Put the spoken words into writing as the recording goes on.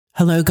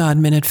Hello, God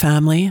Minute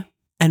family,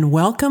 and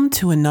welcome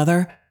to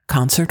another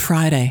Concert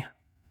Friday.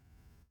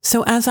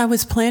 So as I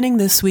was planning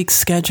this week's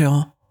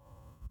schedule,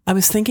 I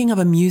was thinking of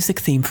a music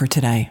theme for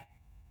today.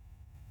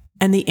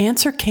 And the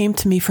answer came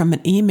to me from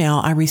an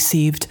email I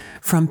received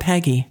from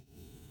Peggy.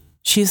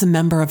 She is a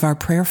member of our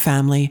prayer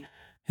family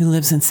who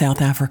lives in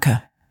South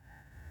Africa.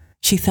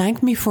 She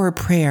thanked me for a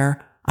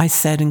prayer I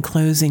said in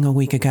closing a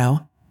week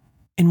ago,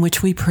 in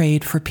which we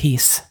prayed for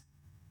peace.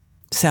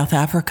 South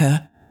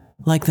Africa,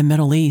 like the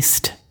Middle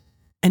East,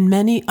 and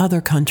many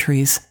other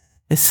countries,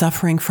 is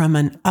suffering from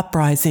an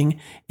uprising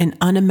in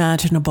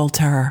unimaginable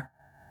terror.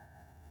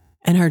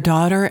 And her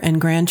daughter and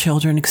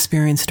grandchildren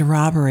experienced a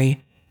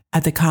robbery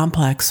at the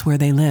complex where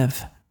they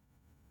live.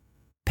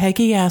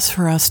 Peggy asked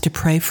for us to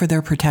pray for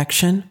their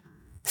protection,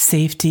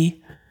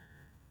 safety,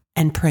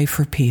 and pray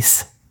for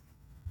peace.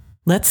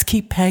 Let's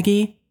keep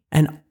Peggy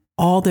and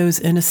all those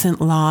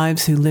innocent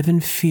lives who live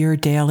in fear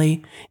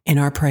daily in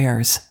our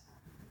prayers.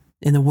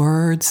 In the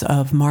words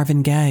of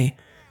Marvin Gaye,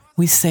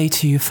 we say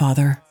to you,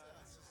 Father,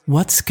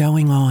 what's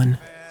going on?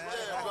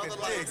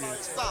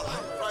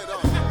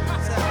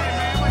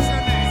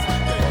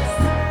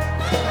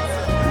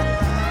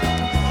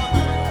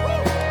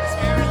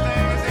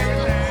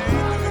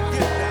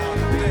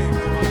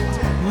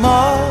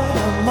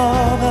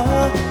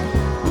 Mother,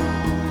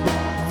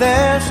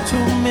 there's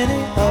too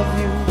many of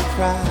you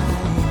crying.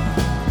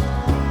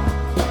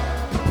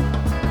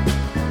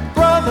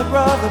 Brother,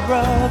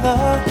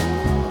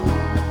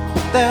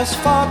 there's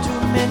far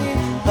too many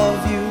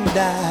of you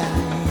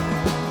dying.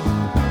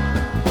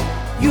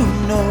 You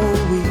know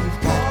we've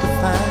got to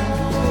find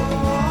a way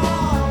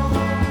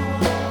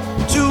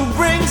to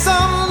bring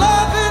some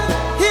loving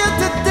here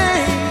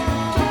today.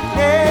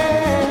 Yeah.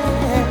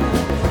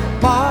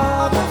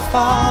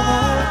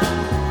 Father,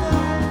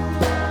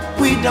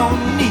 we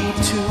don't need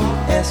to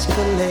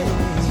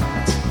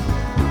escalate.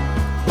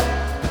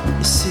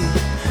 You see,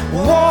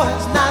 war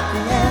is not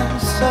the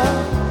answer,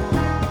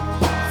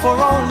 for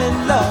only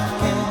love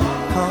can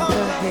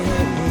conquer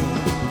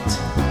hate.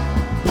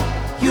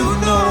 You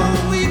know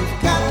we've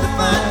got to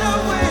find a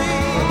way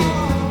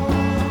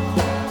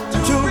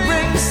to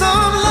bring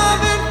some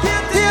love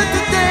here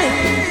today.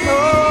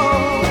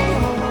 Oh,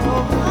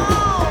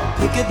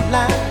 picket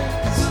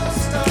lines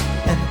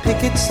and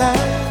picket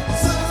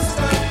signs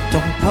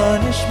don't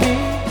punish me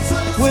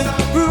with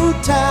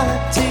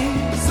brutality.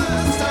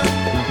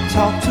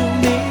 Talk to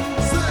me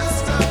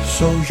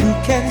so you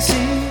can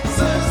see.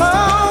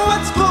 Oh,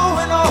 what's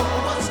going on?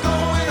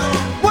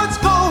 What's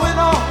going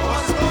on?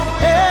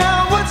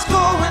 Yeah, what's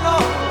going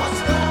on?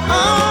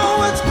 Oh,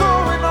 what's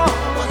going on?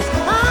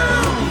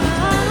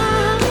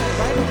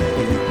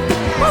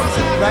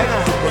 Right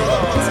on.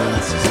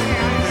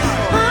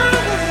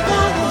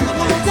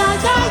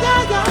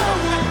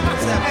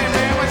 Hey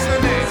man, what's your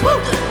name?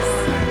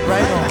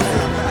 Right on.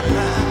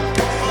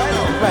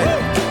 Right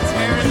on.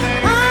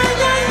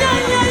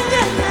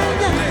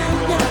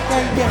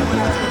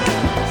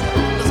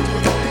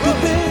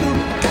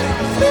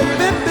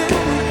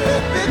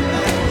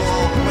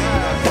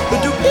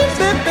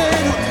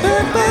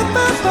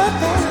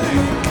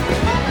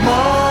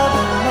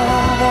 Mother,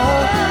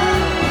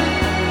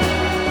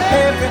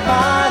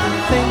 everybody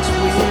thinks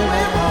we're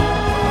at home.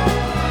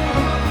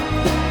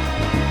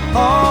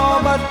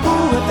 Oh, but who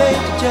are they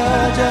to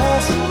judge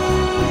us?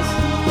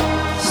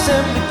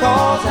 Simply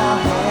cause our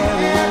hair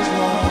is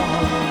long.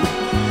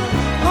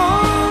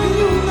 Oh,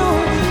 you know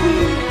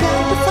we've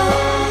got to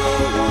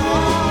find a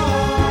way.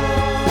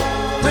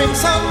 Bring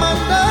some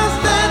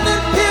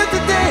understanding here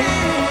today.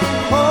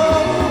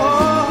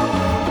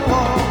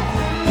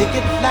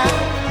 Picket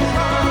line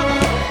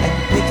and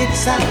picket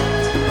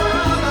signs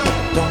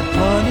don't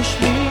punish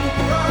me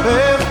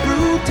with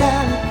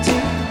brutality.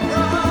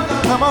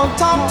 Come on,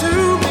 talk to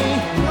me.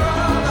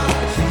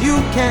 You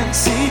can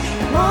see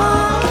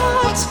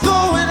what's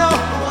going on.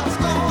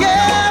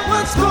 Yeah,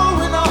 what's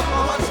going on?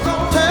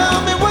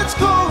 Tell me what's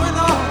going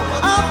on.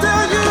 I'll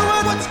tell you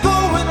what's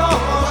going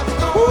on.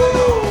 Ooh.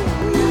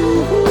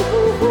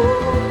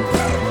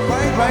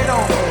 Right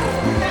on.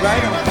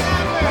 Right on.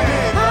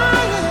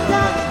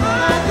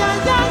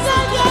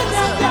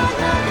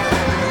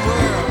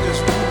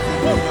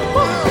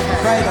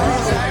 Right on.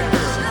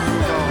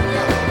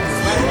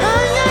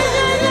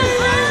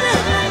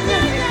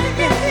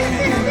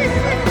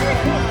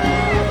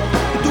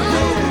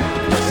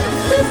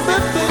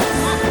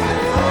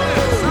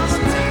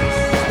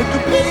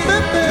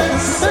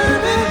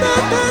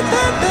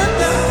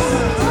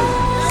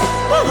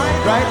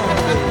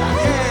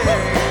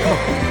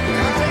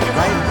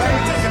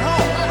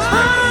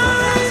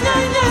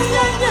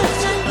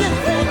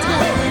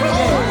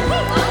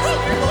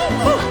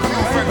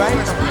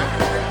 Right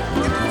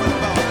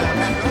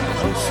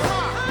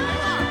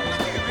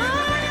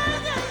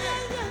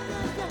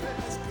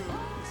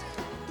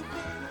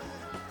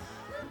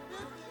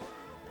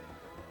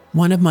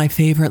One of my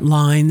favorite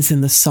lines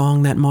in the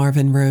song that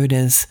Marvin wrote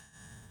is,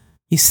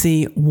 "You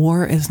see,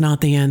 war is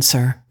not the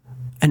answer,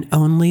 and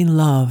only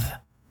love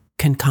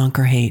can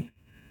conquer hate."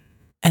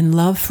 And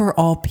love for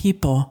all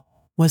people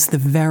was the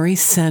very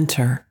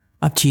center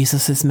of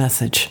Jesus'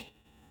 message.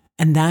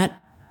 And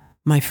that,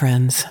 my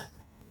friends,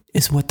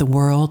 is what the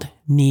world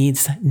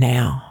needs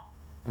now.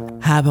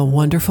 Have a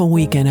wonderful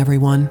weekend,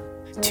 everyone.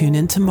 Tune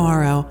in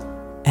tomorrow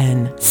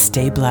and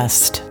stay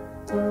blessed.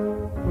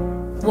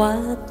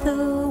 What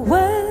the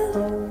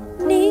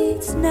world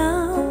needs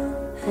now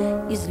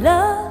is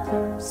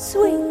love,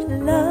 sweet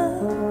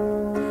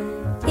love.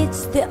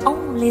 It's the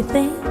only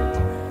thing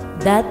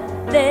that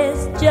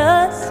there's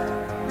just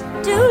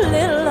too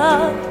little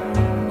of.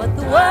 What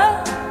the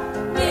world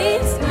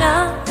needs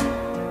now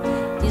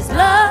is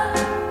love,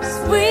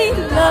 sweet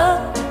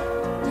love.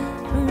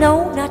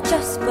 No, not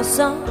just for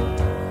some,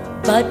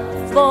 but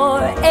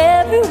for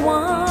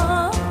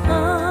everyone.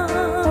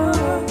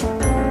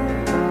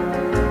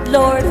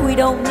 Lord, we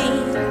don't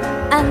need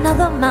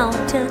another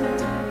mountain.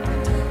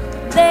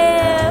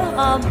 There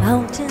are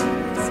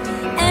mountains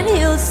and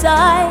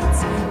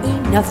hillsides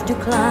enough to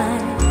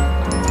climb.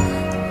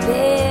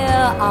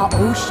 There are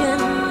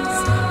oceans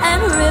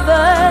and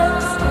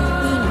rivers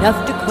enough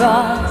to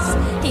cross,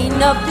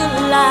 enough to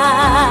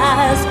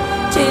last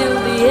till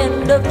the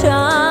end of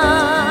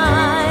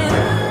time.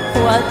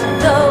 What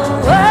the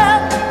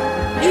world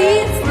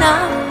needs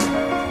now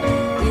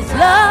is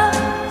love,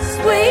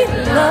 sweet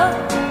love.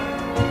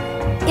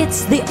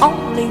 It's the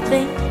only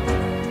thing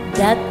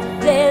that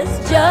there's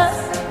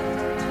just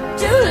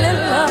too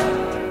little of.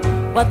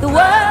 What the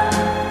world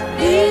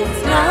needs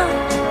now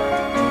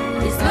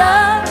is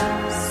love,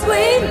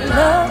 sweet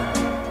love.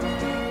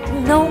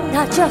 No,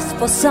 not just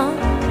for some,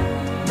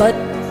 but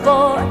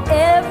for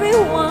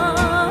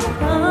everyone.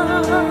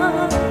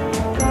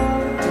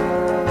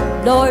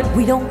 Lord,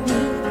 we don't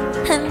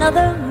need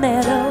another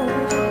meadow.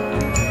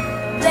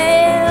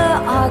 There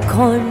are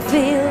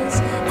cornfields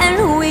and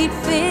wheat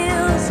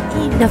fields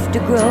enough to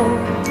grow.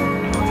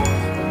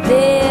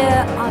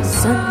 There are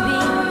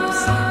sunbeams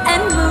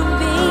and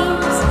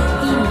moonbeams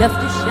enough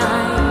to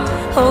shine.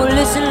 Oh,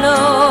 listen,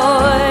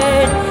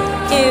 Lord,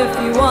 if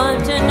you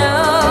want to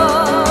know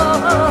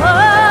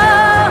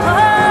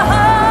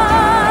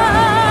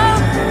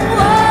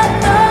what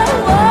the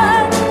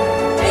world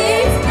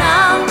needs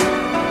now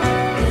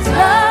is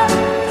love,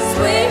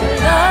 sweet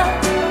love.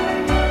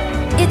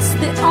 It's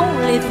the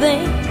only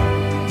thing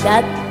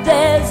that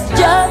there's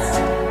just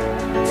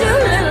too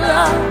little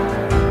of.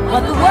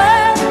 What the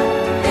world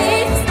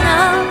needs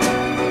now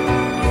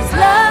is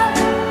love,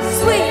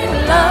 sweet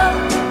love.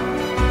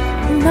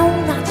 No,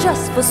 not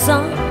just for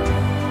some,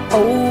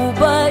 oh,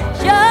 but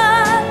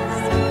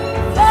just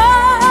for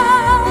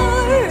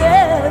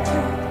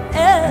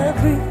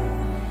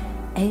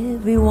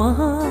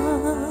everyone.